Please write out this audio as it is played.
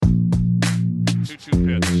2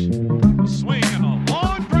 pitch. A swing and a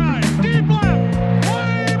long drive. Deep left.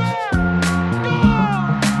 Way back.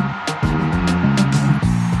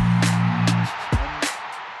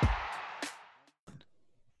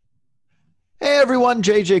 Hey everyone,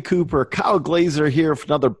 JJ Cooper, Kyle Glazer here for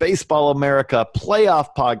another Baseball America playoff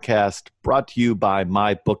podcast brought to you by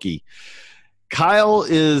MyBookie. Kyle,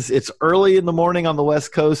 it's early in the morning on the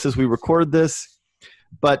West Coast as we record this,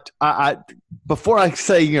 but before I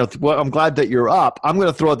say, I'm glad that you're up, I'm going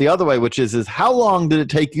to throw it the other way, which is how long did it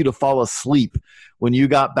take you to fall asleep when you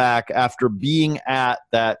got back after being at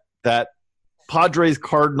that Padres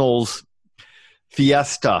Cardinals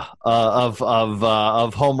fiesta of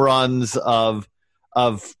home runs, of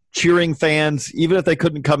cheering fans, even if they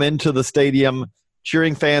couldn't come into the stadium,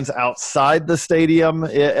 cheering fans outside the stadium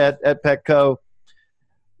at Petco?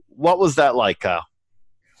 What was that like, Kyle?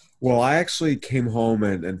 Well, I actually came home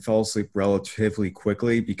and fell asleep relatively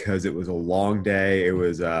quickly because it was a long day. It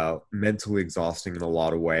was mentally exhausting in a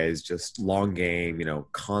lot of ways, just long game,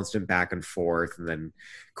 constant back and forth, and then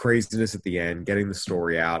craziness at the end, getting the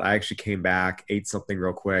story out. I actually came back, ate something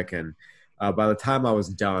real quick, and by the time I was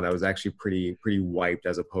done, I was actually pretty wiped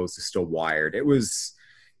as opposed to still wired. It was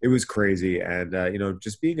crazy. And,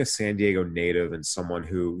 just being a San Diego native and someone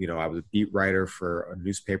who, I was a beat writer for a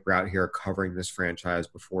newspaper out here covering this franchise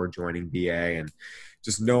before joining BA, and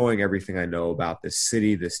just knowing everything I know about this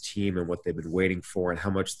city, this team, and what they've been waiting for and how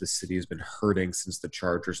much the city has been hurting since the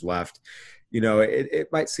Chargers left.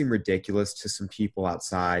 It might seem ridiculous to some people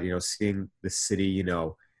outside, seeing the city,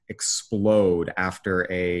 explode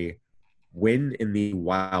after a win in the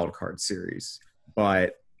wild card series.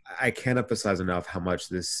 But I can't emphasize enough how much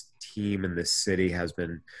this team and this city has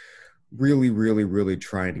been really, really, really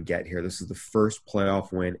trying to get here. This is the first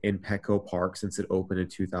playoff win in Petco Park since it opened in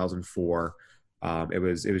 2004. It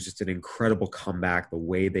was just an incredible comeback, the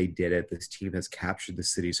way they did it. This team has captured the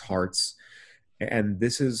city's hearts. And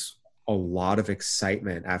this is a lot of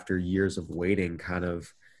excitement after years of waiting kind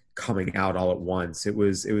of coming out all at once. It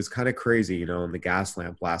was kind of crazy, in the gas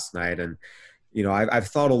lamp last night. And I've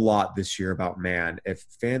thought a lot this year about, if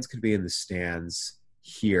fans could be in the stands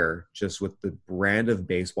here, just with the brand of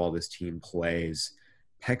baseball this team plays,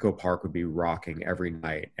 Petco Park would be rocking every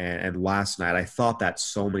night. And last night, I thought that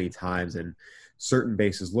so many times in certain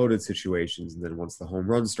bases loaded situations. And then once the home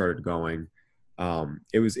run started going,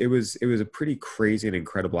 it was a pretty crazy and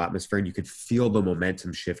incredible atmosphere. And you could feel the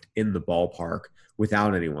momentum shift in the ballpark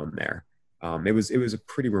without anyone there. It was a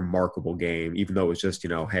pretty remarkable game, even though it was just,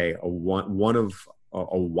 a one of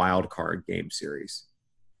a wild card game series.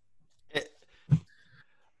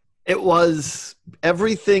 It was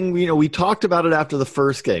everything, we talked about it after the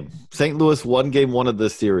first game. St. Louis won game one of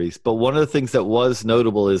this series, but one of the things that was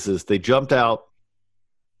notable is they jumped out,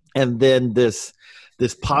 and then this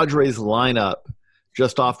Padres lineup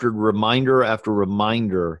just offered reminder after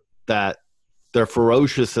reminder that they're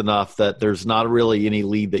ferocious enough that there's not really any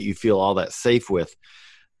lead that you feel all that safe with.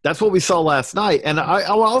 That's what we saw last night. And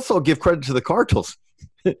I'll also give credit to the Cardinals.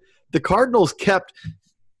 The Cardinals kept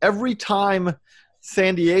every time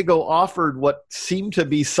San Diego offered what seemed to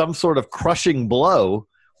be some sort of crushing blow,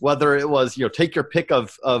 whether it was, take your pick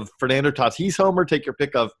of Fernando Tatis homer, take your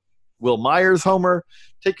pick of Will Myers homer,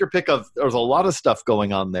 take your pick of – there's a lot of stuff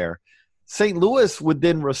going on there. St. Louis would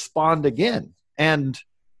then respond again, and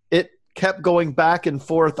it kept going back and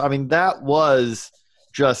forth. I mean, that was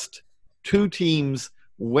just two teams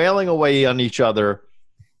wailing away on each other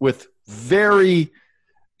with very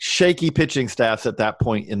shaky pitching staffs at that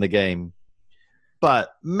point in the game.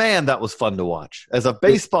 But, man, that was fun to watch. As a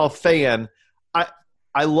baseball fan,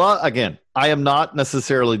 I love – again, I am not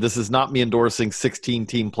necessarily – this is not me endorsing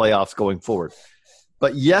 16-team playoffs going forward.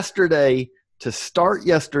 But to start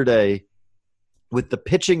yesterday with the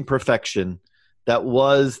pitching perfection that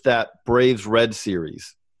was that Braves-Red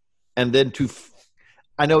series, and then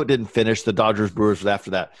I know it didn't finish. The Dodgers-Brewers was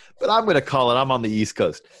after that. But I'm going to call it – I'm on the East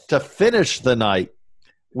Coast. To finish the night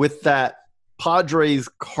with that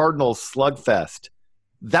Padres-Cardinals slugfest,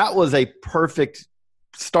 that was a perfect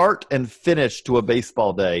start and finish to a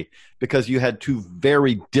baseball day because you had two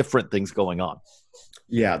very different things going on.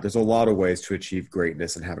 Yeah, there's a lot of ways to achieve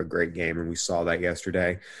greatness and have a great game, and we saw that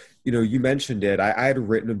yesterday. You mentioned it. I had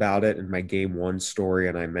written about it in my Game 1 story,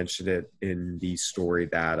 and I mentioned it in the story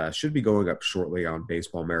that should be going up shortly on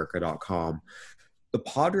baseballamerica.com. The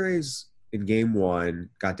Padres in Game 1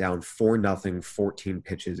 got down 4-0, 14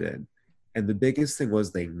 pitches in. And the biggest thing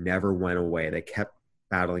was they never went away. They kept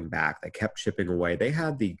battling back. They kept chipping away. They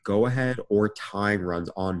had the go-ahead or tying runs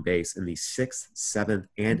on base in the 6th, 7th,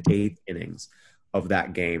 and 8th innings of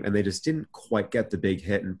that game, and they just didn't quite get the big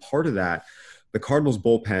hit. And part of that, the Cardinals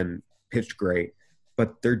bullpen pitched great.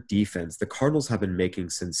 but their defense, the Cardinals have been making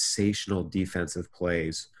sensational defensive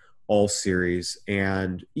plays all series.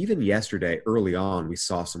 And even yesterday, early on, we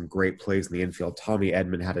saw some great plays in the infield. Tommy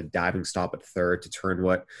Edman had a diving stop at third to turn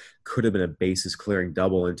what could have been a bases clearing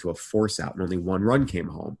double into a force out, and only one run came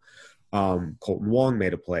home. Colton Wong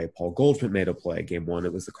made a play. Paul Goldschmidt made a play. Game one,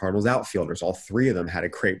 it was the Cardinals outfielders. All three of them had a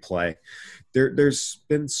great play. There's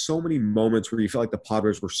been so many moments where you feel like the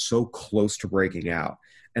Padres were so close to breaking out.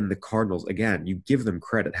 And the Cardinals, again, you give them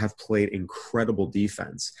credit, have played incredible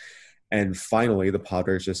defense. And finally, the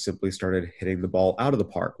Padres just simply started hitting the ball out of the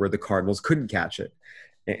park where the Cardinals couldn't catch it.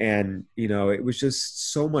 And, it was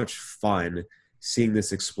just so much fun seeing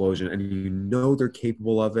this explosion. And they're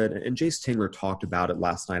capable of it. And Jace Tingler talked about it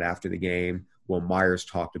last night after the game. Will Myers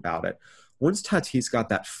talked about it. Once Tatis got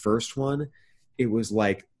that first one, it was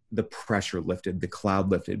like the pressure lifted, the cloud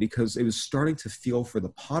lifted, because it was starting to feel for the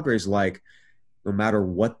Padres like no matter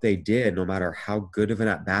what they did, no matter how good of an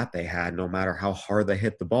at-bat they had, no matter how hard they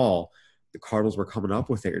hit the ball, the Cardinals were coming up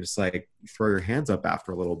with it. You're just like, throw your hands up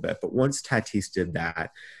after a little bit. But once Tatis did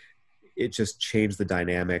that, it just changed the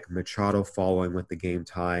dynamic. Machado following with the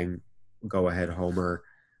game-tying go-ahead homer.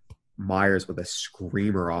 Myers with a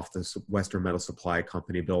screamer off the Western Metal Supply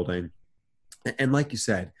Company building. And like you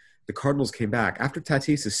said, the Cardinals came back. After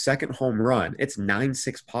Tatis' second home run, it's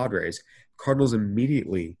 9-6 Padres. Cardinals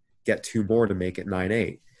immediately get two more to make it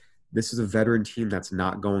 9-8. This is a veteran team that's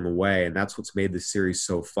not going away, and that's what's made this series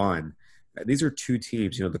so fun. These are two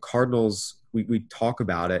teams. The Cardinals, we talk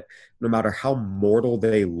about it. No matter how mortal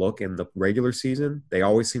they look in the regular season, they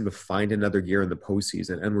always seem to find another gear in the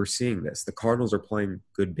postseason, and we're seeing this. The Cardinals are playing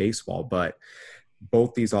good baseball, but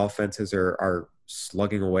both these offenses are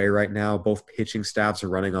slugging away right now. Both pitching staffs are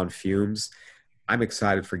running on fumes. I'm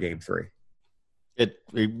excited for Game 3.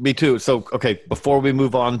 Me too. So, okay, before we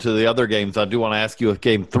move on to the other games, I do want to ask you if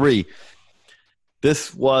Game 3,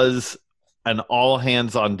 this was an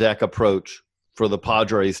all-hands-on-deck approach for the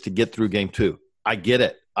Padres to get through Game 2. I get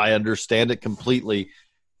it. I understand it completely.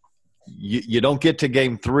 You don't get to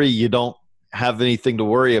Game 3, you don't have anything to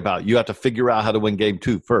worry about. You have to figure out how to win Game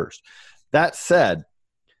 2 first. That said,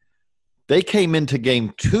 they came into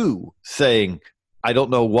Game 2 saying, I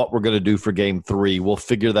don't know what we're going to do for Game 3. We'll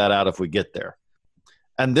figure that out if we get there.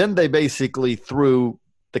 And then they basically threw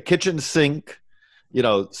the kitchen sink,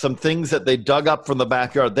 some things that they dug up from the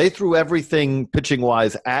backyard. They threw everything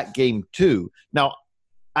pitching-wise at Game 2. Now,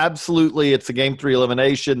 absolutely, it's a Game 3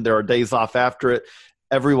 elimination. There are days off after it.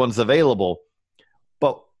 Everyone's available.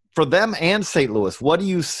 But for them and St. Louis, what do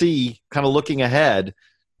you see kind of looking ahead?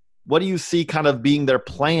 What do you see kind of being their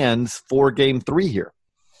plans for Game 3 here?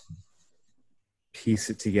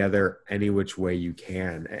 Piece it together any which way you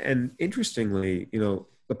can. And interestingly,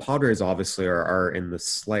 the Padres obviously are in the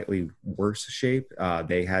slightly worse shape.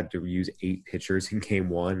 They had to use 8 pitchers in Game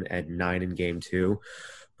 1 and 9 in Game 2.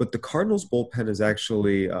 But the Cardinals bullpen is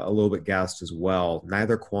actually a little bit gassed as well.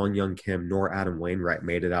 Neither Kwang Young Kim nor Adam Wainwright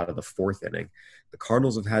made it out of the 4th inning. The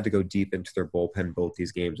Cardinals have had to go deep into their bullpen both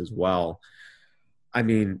these games as well. I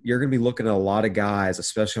mean, you're going to be looking at a lot of guys,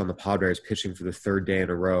 especially on the Padres, pitching for the 3rd day in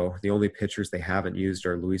a row. The only pitchers they haven't used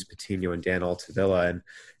are Luis Patino and Dan Altavilla. And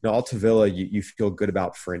Altavilla, you feel good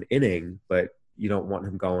about for an inning, but you don't want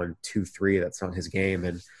him going 2-3. That's not his game.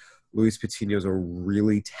 And Luis Patino is a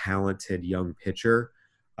really talented young pitcher.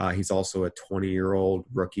 He's also a 20-year-old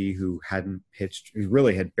rookie who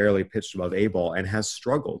really had barely pitched above A-ball and has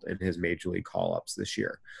struggled in his major league call-ups this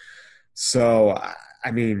year. So,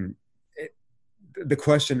 I mean, the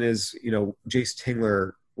question is, Jace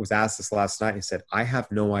Tingler was asked this last night. He said, I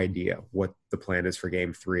have no idea what the plan is for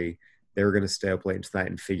Game 3. They were going to stay up late tonight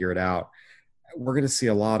and figure it out. We're going to see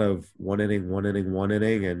a lot of one inning,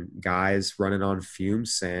 and guys running on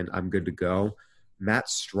fumes saying, I'm good to go. Matt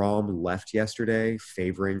Strahm left yesterday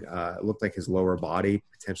favoring, it looked like his lower body,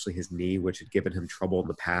 potentially his knee, which had given him trouble in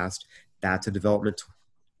the past. That's a development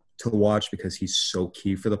to watch because he's so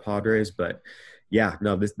key for the Padres. But yeah,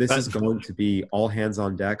 no, this is going to be all hands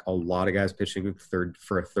on deck. A lot of guys pitching for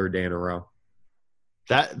a 3rd day in a row.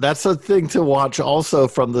 That's a thing to watch also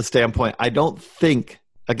from the standpoint. I don't think,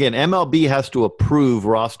 again, MLB has to approve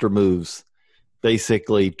roster moves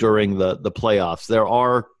basically during the playoffs. There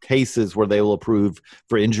are cases where they will approve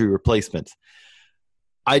for injury replacements.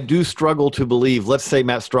 I do struggle to believe, let's say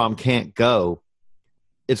Matt Strahm can't go.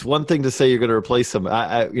 It's one thing to say you're going to replace him.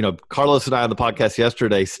 Carlos and I on the podcast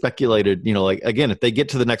yesterday speculated, again, if they get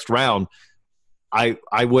to the next round, I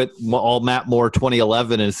went all Matt Moore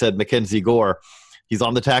 2011 and said Mackenzie Gore. He's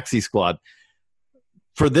on the taxi squad.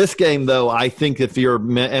 For this game, though, I think if you're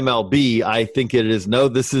MLB, I think it is no,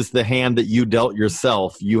 this is the hand that you dealt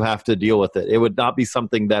yourself. You have to deal with it. It would not be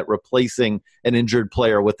something that replacing an injured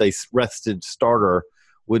player with a rested starter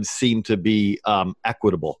would seem to be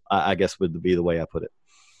equitable, I guess would be the way I put it.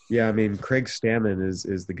 Yeah, I mean, Craig Stammen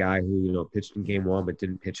is the guy who, pitched in game 1 but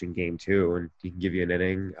didn't pitch in game 2, and he can give you an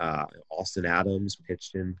inning. Austin Adams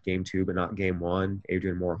pitched in game 2 but not game 1.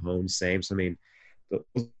 Adrian Morejon, same. So, I mean,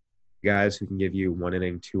 those guys who can give you 1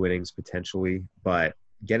 inning, 2 innings potentially, but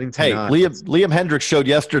getting to Liam Hendricks showed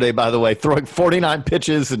yesterday, by the way, throwing 49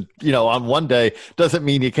 pitches and, on one day doesn't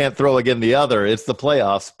mean you can't throw again the other. It's the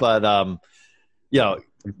playoffs. But, I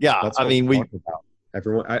mean,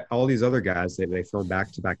 all these other guys, they throw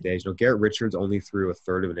back-to-back days. Garrett Richards only threw a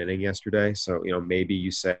third of an inning yesterday. So, maybe you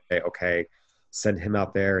say, okay, send him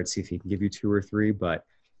out there and see if he can give you 2 or 3. But,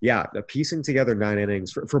 yeah, piecing together 9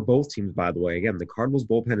 innings for both teams, by the way. Again, the Cardinals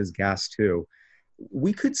bullpen is gassed too.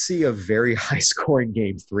 We could see a very high-scoring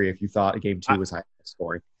game 3 if you thought game 2 was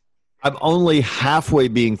high-scoring. I'm only halfway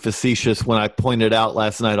being facetious when I pointed out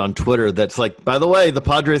last night on Twitter that's like, by the way, the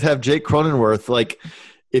Padres have Jake Cronenworth. Like,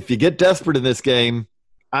 if you get desperate in this game,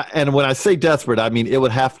 and when I say desperate, I mean it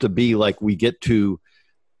would have to be like we get to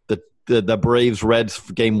the Braves-Reds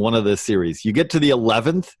game 1 of this series. You get to the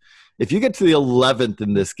 11th. If you get to the 11th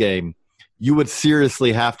in this game, you would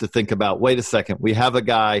seriously have to think about, wait a second, we have a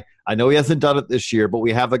guy, I know he hasn't done it this year, but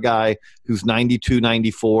we have a guy who's 92,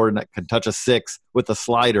 94, and that can touch a 6 with a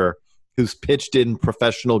slider, who's pitched in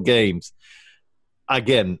professional games.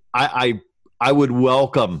 Again, I would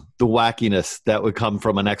welcome the wackiness that would come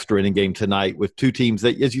from an extra inning game tonight with 2 teams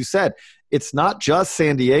that, as you said, it's not just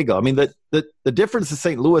San Diego. I mean, the difference that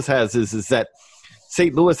St. Louis has is that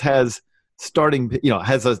St. Louis has starting,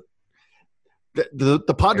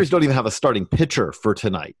 the Padres don't even have a starting pitcher for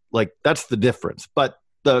tonight. Like, that's the difference. But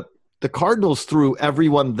the Cardinals threw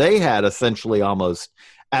everyone they had essentially almost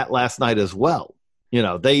at last night as well.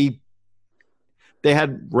 They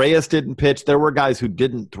had Reyes didn't pitch. There were guys who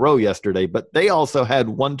didn't throw yesterday, but they also had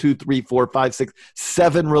 1, 2, 3, 4, 5, 6,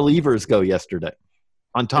 7 relievers go yesterday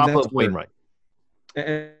on top of Wainwright.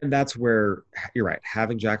 And that's where you're right.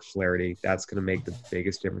 Having Jack Flaherty, that's going to make the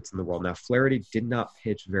biggest difference in the world. Now, Flaherty did not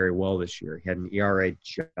pitch very well this year. He had an ERA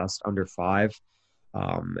just under 5.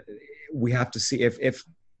 We have to see if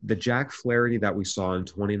the Jack Flaherty that we saw in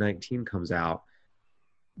 2019 comes out.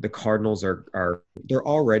 The Cardinals they're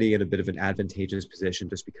already in a bit of an advantageous position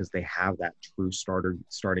just because they have that true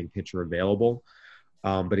starting pitcher available.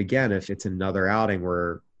 But again, if it's another outing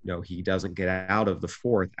where he doesn't get out of the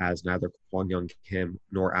 4th, as neither Kwang Young Kim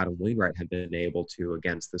nor Adam Wainwright have been able to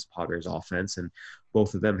against this Padres offense, and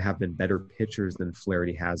both of them have been better pitchers than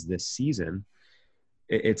Flaherty has this season,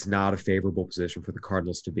 it's not a favorable position for the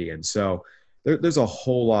Cardinals to be in. So there's a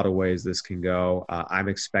whole lot of ways this can go. I'm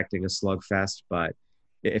expecting a slugfest, but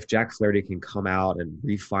if Jack Flaherty can come out and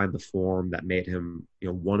refine the form that made him,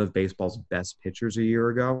 one of baseball's best pitchers a year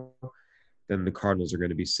ago, then the Cardinals are going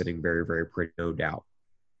to be sitting very, very pretty, no doubt.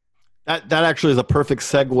 That actually is a perfect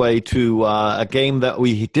segue to a game that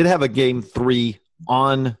we did have a game 3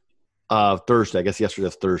 on Thursday. I guess yesterday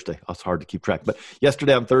was Thursday. It's hard to keep track. But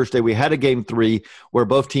yesterday on Thursday, we had a game 3 where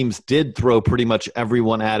both teams did throw pretty much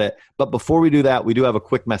everyone at it. But before we do that, we do have a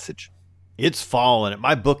quick message. It's fall, and at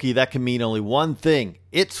MyBookie, that can mean only one thing.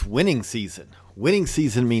 It's winning season. Winning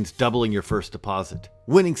season means doubling your first deposit.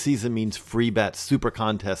 Winning season means free bets, super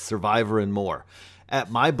contests, Survivor, and more. At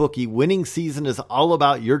MyBookie, winning season is all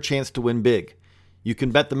about your chance to win big. You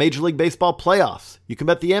can bet the Major League Baseball playoffs. You can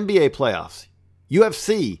bet the NBA playoffs.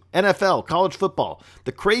 UFC, NFL, college football.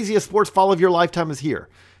 The craziest sports fall of your lifetime is here.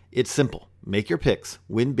 It's simple. Make your picks,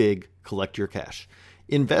 win big, collect your cash.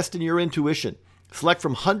 Invest in your intuition. Select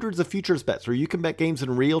from hundreds of futures bets, or you can bet games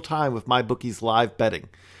in real time with MyBookie's live betting.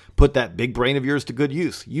 Put that big brain of yours to good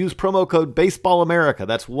use. Use promo code BaseballAmerica,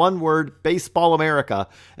 that's one word, BaseballAmerica,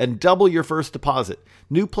 and double your first deposit.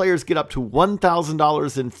 New players get up to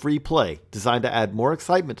 $1,000 in free play, designed to add more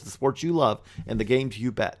excitement to the sports you love and the games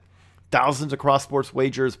you bet. Thousands of cross-sports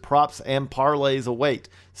wagers, props, and parlays await.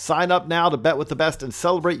 Sign up now to bet with the best and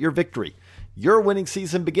celebrate your victory. Your winning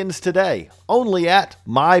season begins today, only at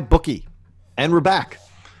MyBookie. And we're back.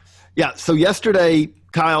 Yeah, so yesterday,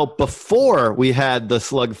 Kyle, before we had the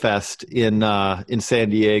slugfest in San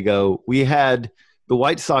Diego, we had the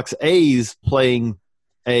White Sox A's playing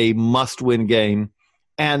a must-win game.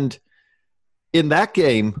 And in that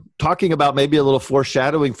game, talking about maybe a little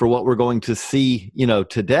foreshadowing for what we're going to see,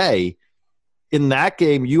 today, in that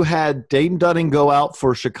game, you had Dane Dunning go out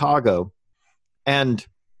for Chicago. And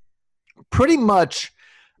pretty much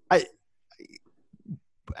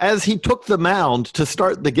as he took the mound to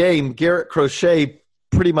start the game, Garrett Crochet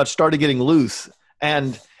pretty much started getting loose.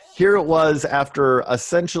 And here it was after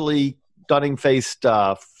essentially Dunning faced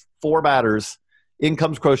 4 batters. In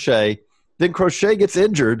comes Crochet. Then Crochet gets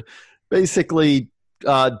injured, basically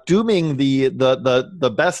dooming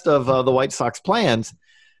the best of the White Sox plans.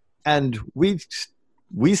 And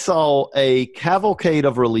we saw a cavalcade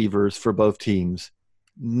of relievers for both teams.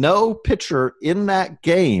 No pitcher in that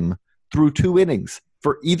game threw 2 innings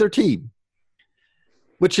for either team,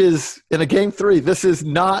 which is in a game 3. This is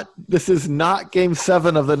not game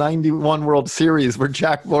 7 of the 91 World Series where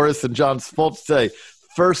Jack Morris and John Smoltz say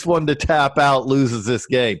first one to tap out loses this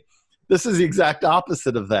game. This is the exact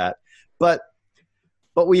opposite of that. But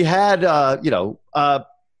we had a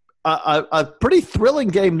pretty thrilling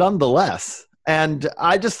game nonetheless. And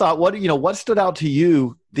I just thought, what stood out to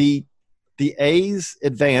you? The A's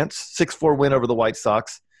advance 6-4 win over the White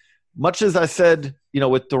Sox. Much as I said,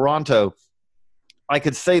 with Toronto, I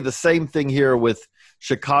could say the same thing here with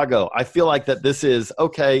Chicago. I feel like that this is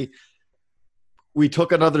okay. We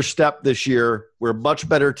took another step this year. We're a much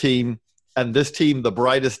better team, and this team, the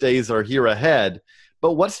brightest days are here ahead.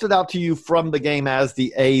 But what stood out to you from the game as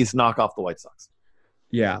the A's knock off the White Sox?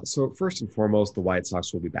 Yeah, so first and foremost, the White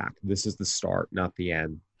Sox will be back. This is the start, not the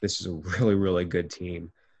end. This is a really, really good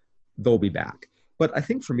team. They'll be back. But I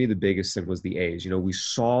think for me, the biggest thing was the A's. We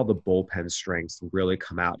saw the bullpen strengths really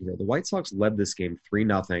come out here. The White Sox led this game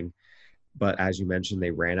 3-0, but as you mentioned,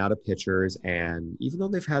 they ran out of pitchers. And even though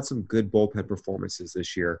they've had some good bullpen performances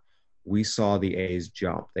this year, we saw the A's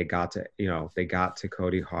jump. They got to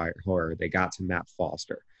Cody Hoyer. They got to Matt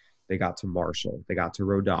Foster. They got to Marshall. They got to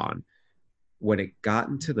Rodon. When it got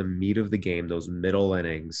into the meat of the game, those middle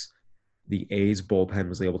innings, the A's bullpen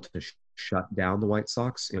was able to shut down the White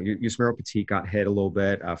Sox. Yusmeiro Petit got hit a little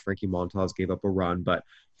bit. Frankie Montas gave up a run, but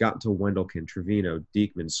got into Wendelken, Trevino,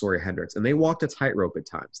 Diekman, Sawyer Hendricks, and they walked a tightrope at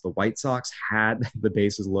times. The White Sox had the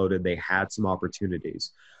bases loaded. They had some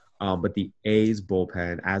opportunities. But the A's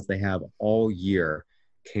bullpen, as they have all year,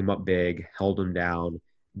 came up big, held them down,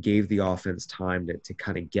 gave the offense time to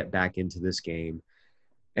kind of get back into this game.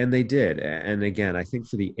 And they did. And again, I think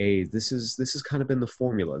for the A's, this has kind of been the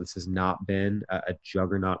formula. This has not been a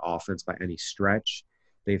juggernaut offense by any stretch.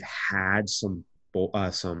 They've had some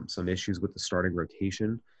issues with the starting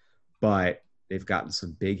rotation, but they've gotten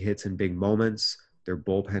some big hits and big moments. Their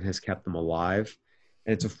bullpen has kept them alive,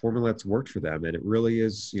 and it's a formula that's worked for them. And it really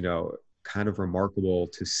is, kind of remarkable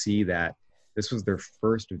to see that this was their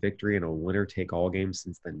first victory in a winner-take-all game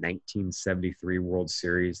since the 1973 World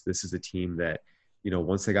Series. This is a team that,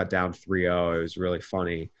 once they got down 3-0, it was really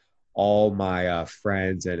funny. All my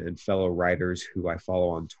friends and fellow writers who I follow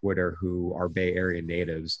on Twitter who are Bay Area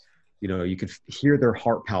natives, you could hear their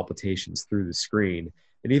heart palpitations through the screen.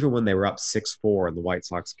 And even when they were up 6-4 and the White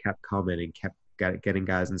Sox kept coming and kept getting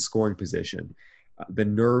guys in scoring position, the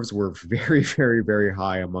nerves were very, very, very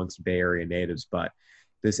high amongst Bay Area natives. But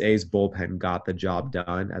this A's bullpen got the job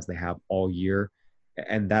done, as they have all year,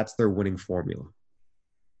 and that's their winning formula.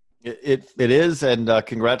 It is, and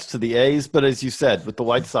congrats to the A's. But as you said, with the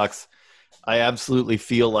White Sox, I absolutely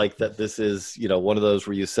feel like that this is, one of those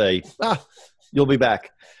where you say, you'll be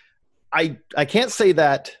back. I can't say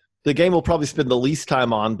that the game will probably spend the least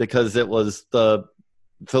time on, because it was the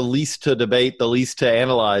least to debate, the least to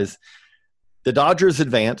analyze. The Dodgers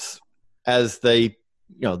advance as they,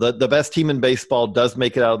 the best team in baseball does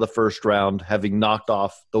make it out of the first round, having knocked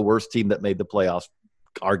off the worst team that made the playoffs,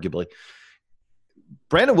 arguably.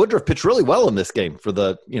 Brandon Woodruff pitched really well in this game for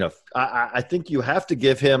the, I think you have to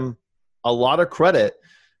give him a lot of credit,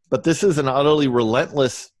 but this is an utterly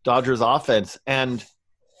relentless Dodgers offense. And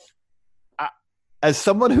as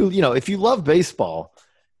someone who, if you love baseball,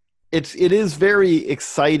 it is very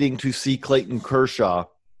exciting to see Clayton Kershaw,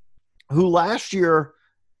 who last year,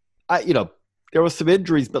 there was some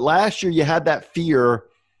injuries, but last year you had that fear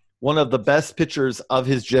one of the best pitchers of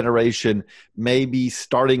his generation may be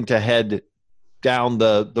starting to head down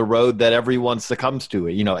the road that everyone succumbs to.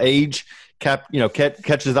 Age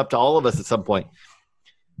catches up to all of us at some point.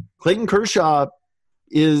 Clayton Kershaw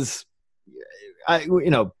is, that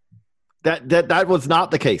was not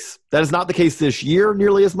the case. That is not the case this year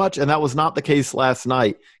nearly as much, and that was not the case last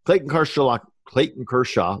night. Clayton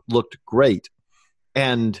Kershaw looked great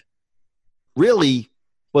and really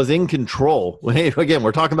was in control. Again,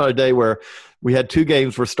 we're talking about a day where we had 2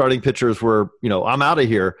 games where starting pitchers were, I'm out of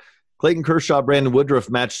here. Clayton Kershaw, Brandon Woodruff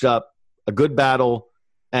matched up a good battle,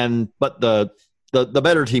 but the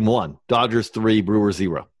better team won. Dodgers 3, Brewers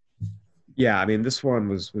 0. Yeah, I mean, this one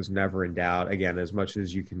was never in doubt. Again, as much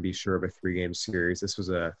as you can be sure of a 3-game series, this was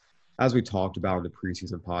as we talked about in the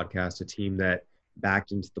preseason podcast, a team that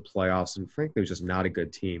backed into the playoffs, and frankly, it was just not a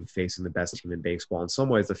good team facing the best team in baseball. In some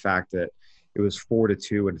ways, the fact that it was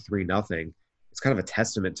 4-2 and 3-0, it's kind of a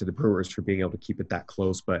testament to the Brewers for being able to keep it that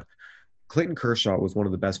close. But Clayton Kershaw was one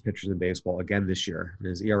of the best pitchers in baseball again this year. And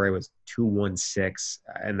his ERA was 2.16,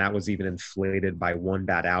 and that was even inflated by one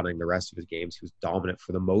bad outing. The rest of his games, he was dominant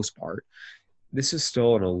for the most part. This is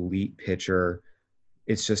still an elite pitcher.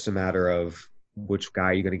 It's just a matter of which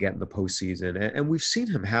guy you're going to get in the postseason. And we've seen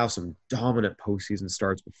him have some dominant postseason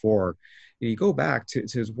starts before. You go back to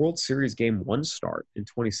his World Series Game 1 start in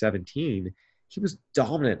 2017, he was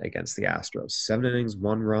dominant against the Astros. 7 innings,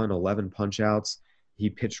 1 run, 11 punch-outs. He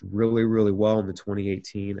pitched really, really well in the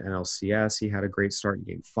 2018 NLCS. He had a great start in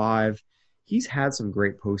Game 5. He's had some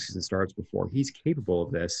great postseason starts before. He's capable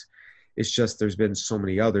of this. It's just there's been so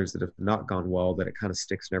many others that have not gone well that it kind of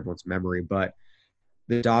sticks in everyone's memory. But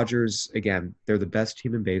the Dodgers, again, they're the best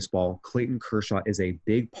team in baseball. Clayton Kershaw is a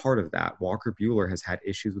big part of that. Walker Buehler has had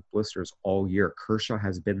issues with blisters all year. Kershaw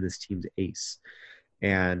has been this team's ace.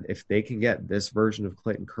 And if they can get this version of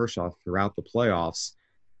Clayton Kershaw throughout the playoffs,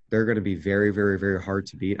 they're going to be very, very, very hard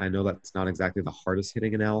to beat. I know that's not exactly the hardest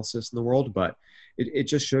hitting analysis in the world, but it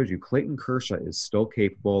just shows you Clayton Kershaw is still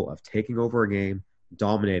capable of taking over a game,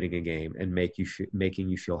 dominating a game, and making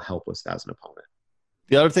you feel helpless as an opponent.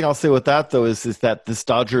 The other thing I'll say with that, though, is that this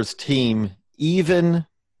Dodgers team, even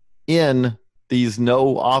in these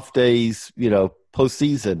no off days,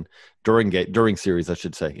 postseason, during series, I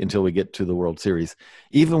should say, until we get to the World Series,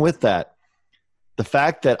 even with that, the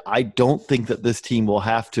fact that I don't think that this team will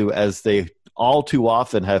have to, as they all too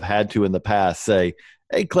often have had to in the past, say,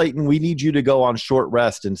 hey, Clayton, we need you to go on short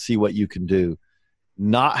rest and see what you can do.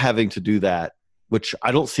 Not having to do that, which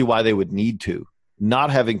I don't see why they would need to.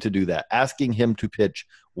 Not having to do that, asking him to pitch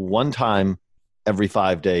one time every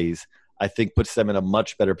 5 days, I think puts them in a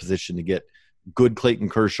much better position to get good Clayton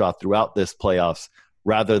Kershaw throughout this playoffs,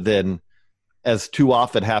 rather than, as too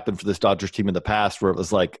often happened for this Dodgers team in the past, where it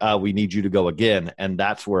was like, we need you to go again. And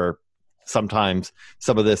that's where sometimes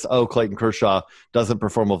some of this, Clayton Kershaw doesn't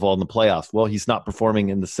perform well in the playoffs. Well, he's not performing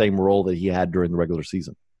in the same role that he had during the regular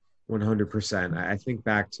season. 100%. I think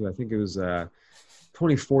back to, it was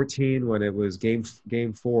 2014 when it was game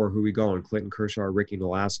 4, who we go on, Clayton Kershaw or Ricky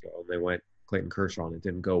Nolasco, and they went Clayton Kershaw and it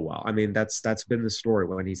didn't go well. I mean, that's been the story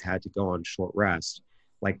when he's had to go on short rest.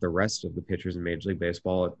 Like the rest of the pitchers in Major League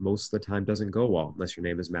Baseball, it most of the time doesn't go well unless your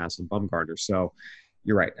name is Madison Bumgarner. So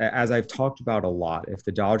you're right. As I've talked about a lot, if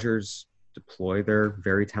the Dodgers deploy their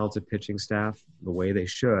very talented pitching staff the way they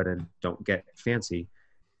should and don't get fancy,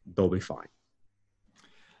 they'll be fine.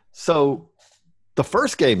 So the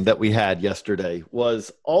first game that we had yesterday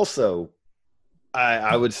was also,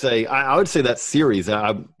 I would say that series,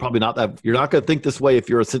 I'm probably not that, you're not going to think this way if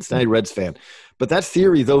you're a Cincinnati Reds fan, but that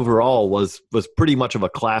series overall was pretty much of a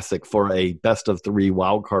classic for a best of 3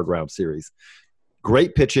 wild card round series.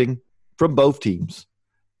 Great pitching from both teams.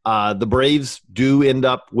 The Braves do end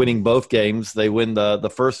up winning both games. They win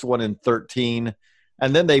the first one in 13,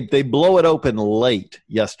 and then they blow it open late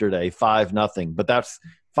yesterday, 5-0. But that's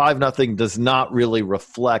 5-0 does not really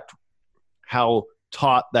reflect how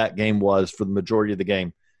taut that game was for the majority of the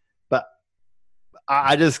game. But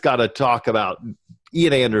I just got to talk about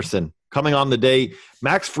Ian Anderson coming on the day.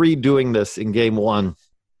 Max Fried doing this in game 1.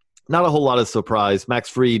 Not a whole lot of surprise. Max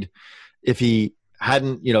Fried, if he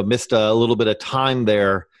hadn't missed a little bit of time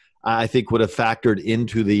there, I think would have factored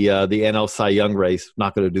into the NL Cy Young race.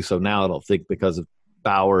 Not going to do so now, I don't think, because of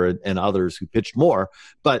Bauer and others who pitched more.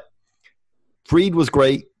 But Fried was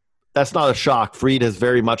great. That's not a shock. Fried has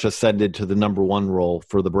very much ascended to the number 1 role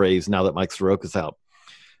for the Braves now that Mike Soroka's out.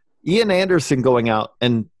 Ian Anderson going out,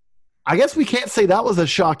 and I guess we can't say that was a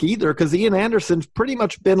shock either, because Ian Anderson's pretty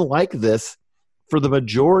much been like this for the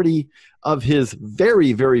majority of his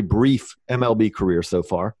very, very brief MLB career so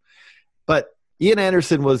far. But Ian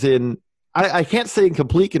Anderson was in, I can't say in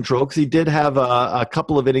complete control, because he did have a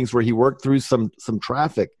couple of innings where he worked through some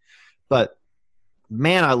traffic. But,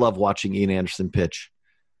 man, I love watching Ian Anderson pitch.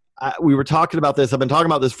 We were talking about this. I've been talking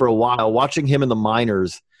about this for a while. Watching him in the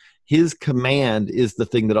minors, his command is the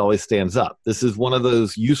thing that always stands up. This is one of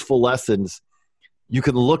those useful lessons. You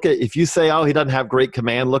can look at, if you say, he doesn't have great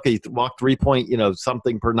command, look at, he walked 3 point,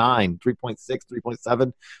 something per 9, 3.6,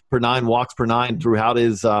 3.7 per 9 walks per 9 throughout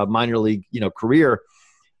his minor league, career.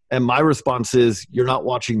 And my response is, you're not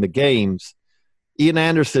watching the games. Ian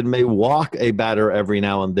Anderson may walk a batter every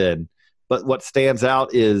now and then, but what stands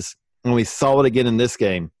out is, and we saw it again in this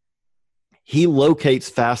game, he locates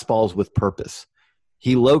fastballs with purpose.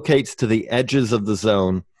 He locates to the edges of the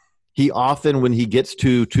zone. He often, when he gets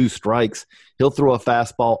to 2 strikes, he'll throw a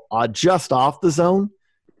fastball just off the zone,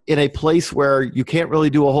 in a place where you can't really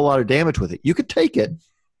do a whole lot of damage with it. You could take it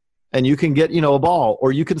and you can get, a ball,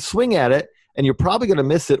 or you can swing at it and you're probably going to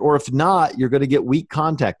miss it. Or if not, you're going to get weak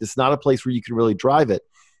contact. It's not a place where you can really drive it.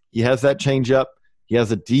 He has that changeup. He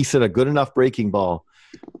has a good enough breaking ball.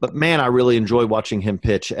 But man, I really enjoy watching him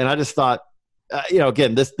pitch. And I just thought,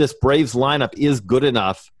 again, this Braves lineup is good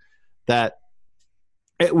enough that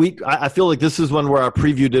I feel like this is one where our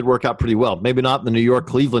preview did work out pretty well. Maybe not the New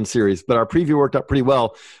York-Cleveland series, but our preview worked out pretty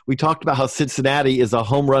well. We talked about how Cincinnati is a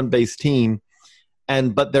home run-based team,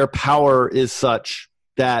 but their power is such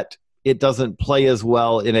that it doesn't play as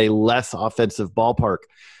well in a less offensive ballpark.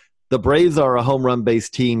 The Braves are a home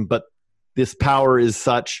run-based team, but this power is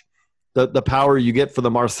such, the power you get for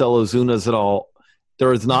the Marcell Ozunas and all,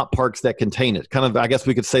 there is not parks that contain it. Kind of, I guess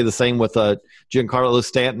we could say the same with Giancarlo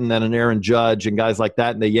Stanton and an Aaron Judge and guys like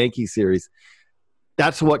that in the Yankee series.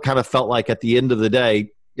 That's what kind of felt like at the end of the day.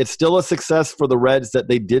 It's still a success for the Reds that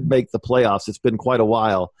they did make the playoffs. It's been quite a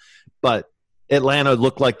while, but Atlanta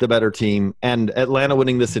looked like the better team, and Atlanta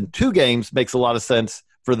winning this in 2 games makes a lot of sense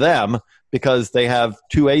for them because they have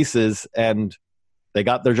 2 aces and they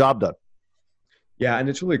got their job done. Yeah, and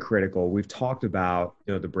it's really critical. We've talked about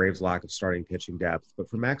the Braves' lack of starting pitching depth, but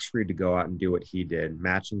for Max Fried to go out and do what he did,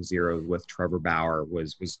 matching zeros with Trevor Bauer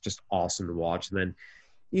was just awesome to watch. And then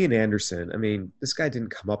Ian Anderson, I mean, this guy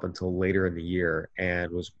didn't come up until later in the year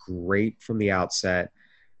and was great from the outset.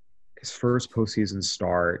 His first postseason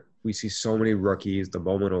start, we see so many rookies. The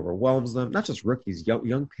moment overwhelms them. Not just rookies,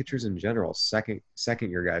 young pitchers in general, second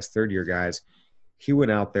year guys, third year guys. He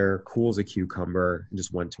went out there, cool as a cucumber, and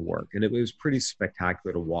just went to work. And it was pretty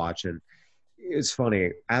spectacular to watch. And it's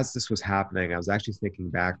funny, as this was happening, I was actually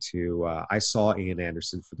thinking back to I saw Ian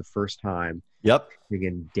Anderson for the first time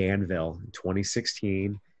in Danville in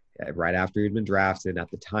 2016, right after he'd been drafted.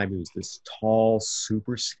 At the time, he was this tall,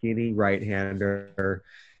 super skinny right-hander,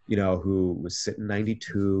 who was sitting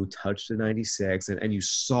 92, touched a 96, and you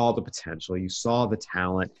saw the potential. You saw the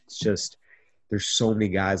talent. It's just – there's so many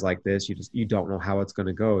guys like this. You don't know how it's going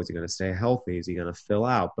to go. Is he going to stay healthy? Is he going to fill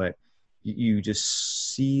out? But you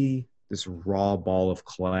just see this raw ball of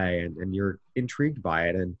clay, and you're intrigued by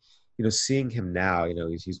it. And seeing him now,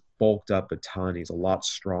 he's bulked up a ton. He's a lot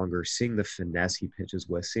stronger. Seeing the finesse he pitches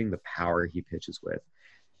with, seeing the power he pitches with,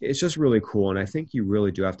 it's just really cool. And I think you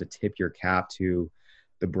really do have to tip your cap to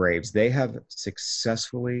the Braves. They have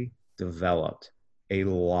successfully developed a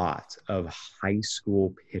lot of high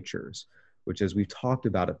school pitchers, which, as we've talked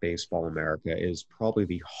about at Baseball America, is probably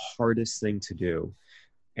the hardest thing to do.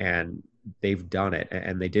 And they've done it.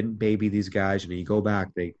 And they didn't baby these guys. You go back,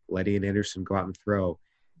 they let Ian Anderson go out and throw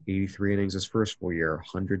 83 innings his first full year,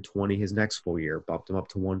 120 his next full year, bumped him up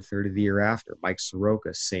to 130 the year after. Mike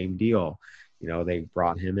Soroka, same deal. They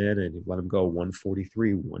brought him in and let him go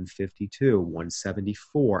 143, 152,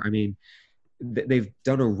 174. I mean, they've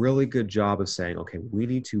done a really good job of saying, okay, we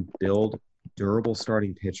need to build durable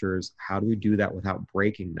starting pitchers. How do we do that without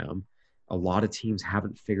breaking them? A lot of teams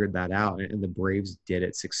haven't figured that out, and the Braves did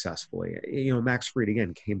it successfully. Max Fried,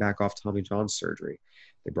 again, came back off Tommy John surgery.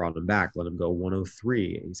 They brought him back, let him go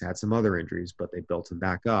 103. He's had some other injuries, but they built him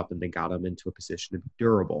back up, and they got him into a position to be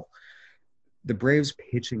durable. The Braves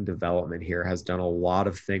pitching development here has done a lot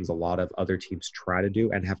of things a lot of other teams try to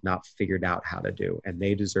do and have not figured out how to do, and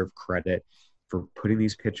they deserve credit for putting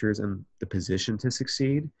these pitchers in the position to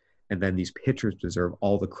succeed. And then these pitchers deserve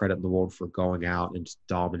all the credit in the world for going out and just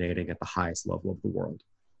dominating at the highest level of the world.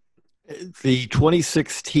 The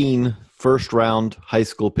 2016 first-round high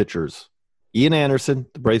school pitchers, Ian Anderson,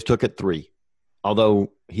 the Braves took at 3,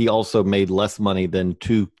 although he also made less money than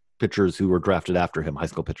 2 pitchers who were drafted after him, high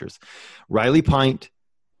school pitchers. Riley Pint,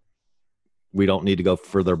 we don't need to go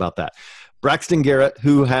further about that. Braxton Garrett,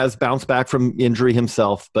 who has bounced back from injury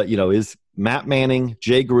himself, but, is Matt Manning,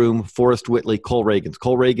 Jay Groom, Forrest Whitley, Cole Reagans.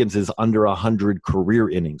 Cole Reagans is under 100 career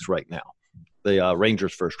innings right now, the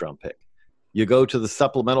Rangers' first-round pick. You go to the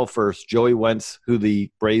supplemental first, Joey Wentz, who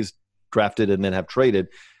the Braves drafted and then have traded.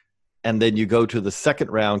 And then you go to the second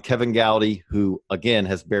round, Kevin Gowdy, who, again,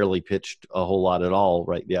 has barely pitched a whole lot at all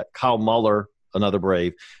right yet. Kyle Muller, another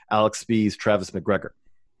Brave. Alex Spees, Travis McGregor.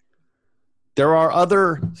 There are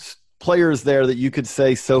other players there that you could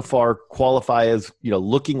say so far qualify as,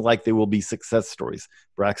 looking like they will be success stories.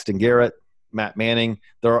 Braxton Garrett, Matt Manning.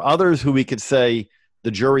 There are others who we could say the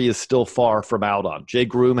jury is still far from out on. Jay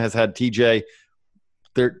Groom has had TJ.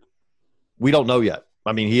 We don't know yet.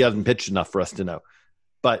 I mean, he hasn't pitched enough for us to know.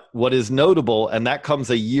 But what is notable, and that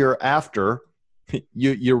comes a year after,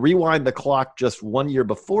 you rewind the clock just 1 year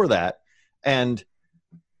before that, and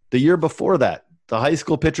the year before that, the high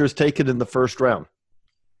school pitcher is taken in the first round.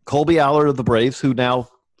 Colby Allard of the Braves, who now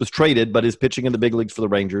was traded, but is pitching in the big leagues for the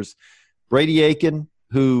Rangers. Brady Aiken,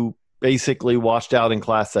 who basically washed out in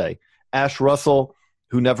Class A. Ash Russell,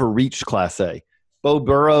 who never reached Class A. Bo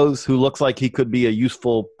Burrows, who looks like he could be a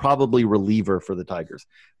useful, probably reliever for the Tigers.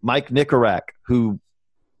 Mike Nicorak, who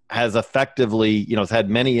has effectively, has had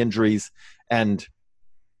many injuries, and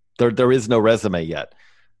there is no resume yet.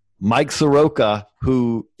 Mike Soroka,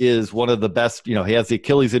 who is one of the best, he has the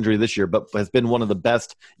Achilles injury this year, but has been one of the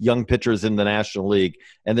best young pitchers in the National League.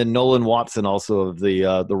 And then Nolan Watson, also of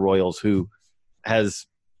the Royals, who has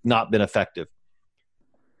not been effective.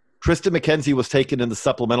 Tristan McKenzie was taken in the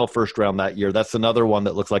supplemental first round that year. That's another one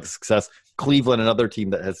that looks like a success. Cleveland, another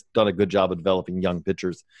team that has done a good job of developing young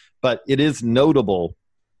pitchers. But it is notable,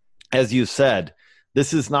 as you said,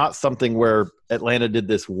 this is not something where Atlanta did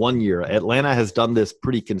this one year. Atlanta has done this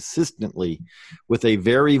pretty consistently with a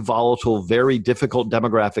very volatile, very difficult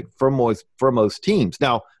demographic for most teams.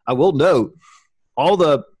 Now, I will note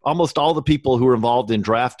almost all the people who are involved in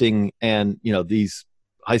drafting and, these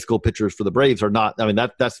high school pitchers for the Braves are not,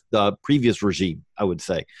 that's the previous regime, I would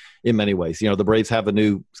say, in many ways. The Braves have a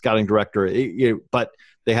new scouting director, but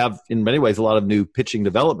they have, in many ways, a lot of new pitching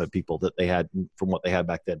development people that they had from what they had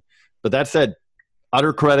back then. But that said,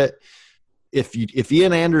 utter credit. If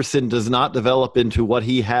Ian Anderson does not develop into what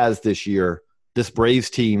he has this year, this Braves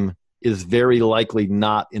team is very likely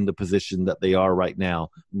not in the position that they are right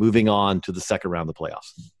now, moving on to the second round of the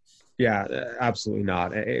playoffs. Yeah, absolutely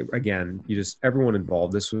not. Again, everyone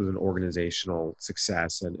involved, this was an organizational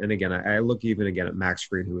success. And again, I look even again at Max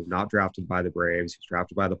Fried, who was not drafted by the Braves, he was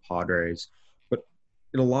drafted by the Padres. But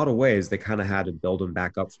in a lot of ways, they kind of had to build him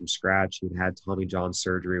back up from scratch. He'd had Tommy John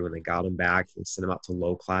surgery when they got him back. They sent him out to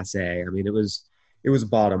low Class A. It was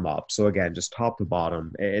bottom up. So again, just top to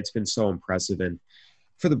bottom, it's been so impressive. And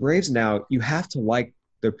for the Braves now, you have to like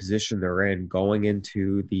the position they're in going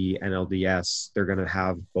into the NLDS. They're going to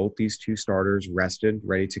have both these two starters rested,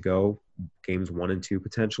 ready to go, games 1 and 2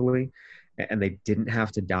 potentially. And they didn't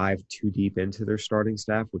have to dive too deep into their starting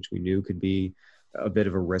staff, which we knew could be a bit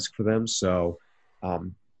of a risk for them. So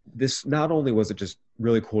this, not only was it just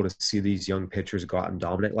really cool to see these young pitchers go out and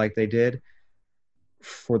dominate like they did,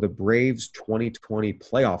 for the Braves 2020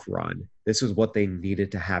 playoff run, this is what they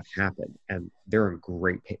needed to have happen. And they're in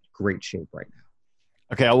great shape right now.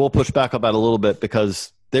 Okay, I will push back on that a little bit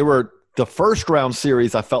because they were the first round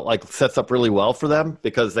series. I felt like sets up really well for them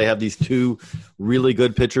because they have these two really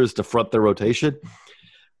good pitchers to front their rotation.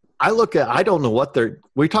 I don't know what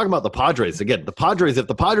we're talking about the Padres again. The Padres, if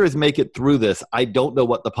the Padres make it through this, I don't know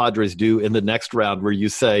what the Padres do in the next round where you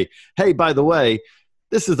say, hey, by the way,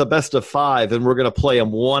 this is the best of 5 and we're going to play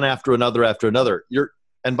them one after another.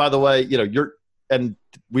 And by the way, and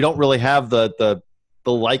we don't really have the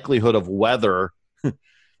likelihood of weather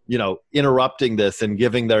interrupting this and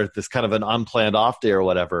giving this kind of an unplanned off day or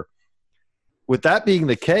whatever. With that being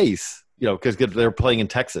the case, because they're playing in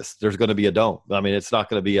Texas, there's going to be a dome. It's not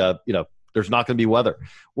going to be there's not going to be weather.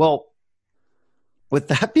 Well, with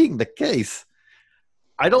that being the case,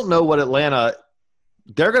 I don't know what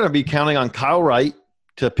they're going to be counting on Kyle Wright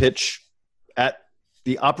to pitch at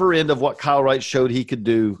the upper end of what Kyle Wright showed he could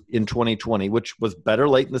do in 2020, which was better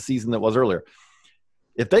late in the season than it was earlier.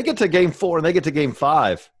 If they get to game 4 and they get to game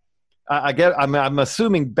 5, I'm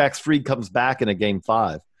assuming Max Fried comes back in a game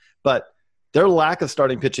 5, but their lack of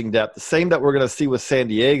starting pitching depth, the same that we're going to see with San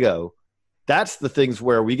Diego, that's the things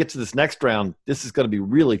where we get to this next round, this is going to be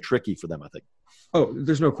really tricky for them, I think. Oh,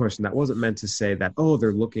 there's no question. That wasn't meant to say that,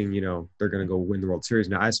 they're looking, they're going to go win the World Series.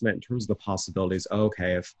 Now, I just meant in terms of the possibilities,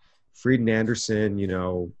 okay, if Fried and Anderson,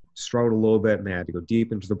 struggled a little bit and they had to go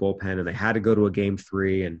deep into the bullpen and they had to go to a game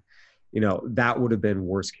 3 and, that would have been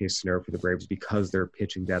worst case scenario for the Braves because their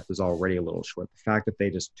pitching depth is already a little short. The fact that they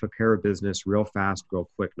just took care of business real fast, real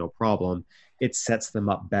quick, no problem, it sets them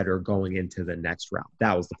up better going into the next round.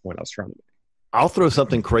 That was the point I was trying to make. I'll throw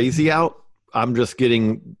something crazy out. I'm just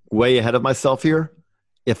getting way ahead of myself here.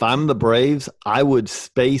 If I'm the Braves, I would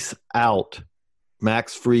space out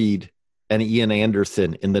Max Fried and Ian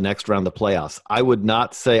Anderson in the next round of the playoffs. I would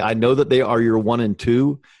not say – I know that they are your 1 and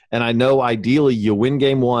 2, and I know ideally you win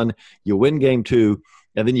game 1, you win game 2,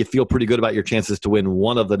 and then you feel pretty good about your chances to win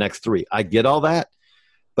one of the next 3. I get all that.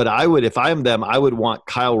 But I would, if I'm them, I would want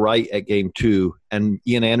Kyle Wright at game 2 and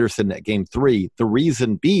Ian Anderson at game 3. The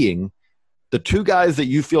reason being the two guys that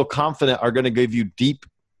you feel confident are going to give you deep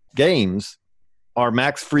games are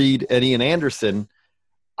Max Fried and Ian Anderson.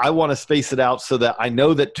 I want to space it out so that I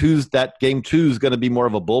know that game 2 is going to be more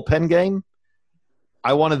of a bullpen game.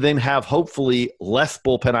 I want to then have hopefully less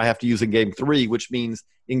bullpen I have to use in game 3, which means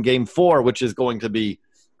in game 4, which is going to be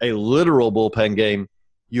a literal bullpen game,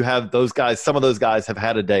 you have those guys, some of those guys have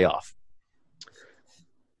had a day off.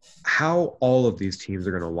 how all of these teams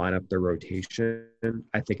are going to line up their rotation,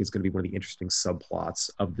 I think is going to be one of the interesting subplots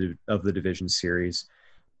of the division series.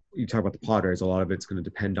 You talk about the Padres, a lot of it's going to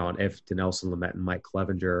depend on if Dinelson Lamet and Mike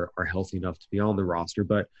Clevenger are healthy enough to be on the roster.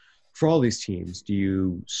 But for all these teams, do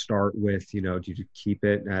you start with, do you keep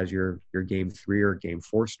it as your game 3 or game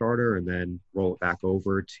 4 starter and then roll it back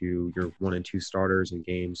over to your 1 and 2 starters in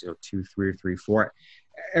games, 2, 3, or 3, 4?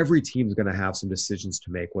 Every team is going to have some decisions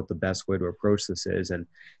to make what the best way to approach this is. And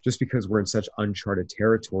just because we're in such uncharted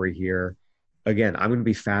territory here, again, I'm going to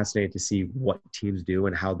be fascinated to see what teams do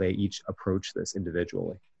and how they each approach this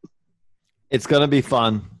individually. It's going to be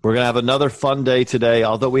fun. We're going to have another fun day today,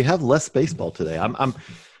 although we have less baseball today.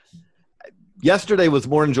 Yesterday was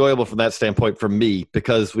more enjoyable from that standpoint for me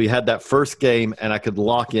because we had that first game and I could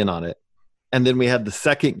lock in on it. And then we had the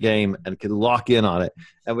second game and could lock in on it.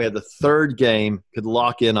 And we had the third game, could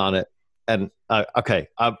lock in on it. And,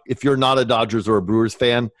 if you're not a Dodgers or a Brewers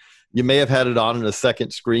fan, you may have had it on in a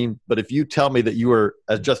second screen. But if you tell me that you were,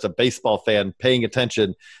 as just a baseball fan, paying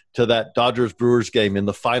attention to that Dodgers-Brewers game in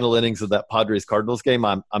the final innings of that Padres-Cardinals game,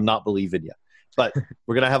 I'm not believing you. But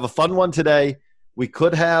we're going to have a fun one today. We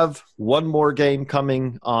could have one more game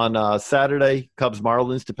coming on Saturday,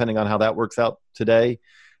 Cubs-Marlins, depending on how that works out today.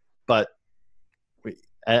 But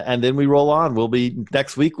and then we roll on.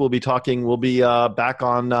 Next week. We'll be back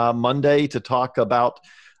on Monday to talk about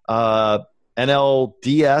NLDS,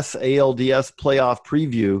 ALDS playoff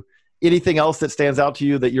preview. Anything else that stands out to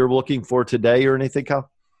you that you're looking for today or anything,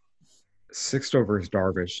 Kyle? Sixto versus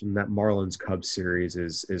Darvish and that Marlins Cubs series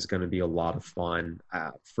is going to be a lot of fun.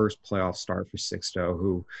 First playoff start for Sixto,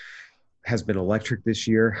 who has been electric this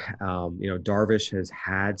year. Darvish has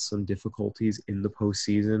had some difficulties in the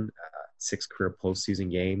postseason. 6 career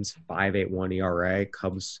postseason games, 5.81 ERA,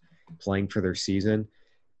 Cubs playing for their season.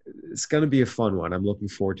 It's going to be a fun one. I'm looking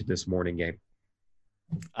forward to this morning game.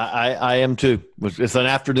 I am too. It's an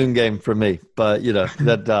afternoon game for me, but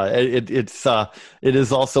it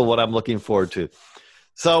is also what I'm looking forward to.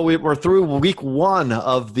 So we're through week 1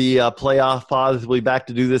 of the playoff pods. We'll be back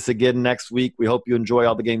to do this again next week. We hope you enjoy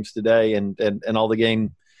all the games today and all the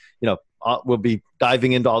game. We'll be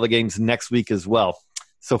diving into all the games next week as well.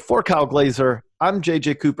 So for Kyle Glaser, I'm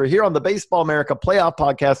JJ Cooper here on the Baseball America Playoff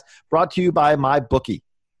Podcast, brought to you by MyBookie.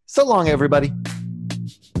 So long, everybody.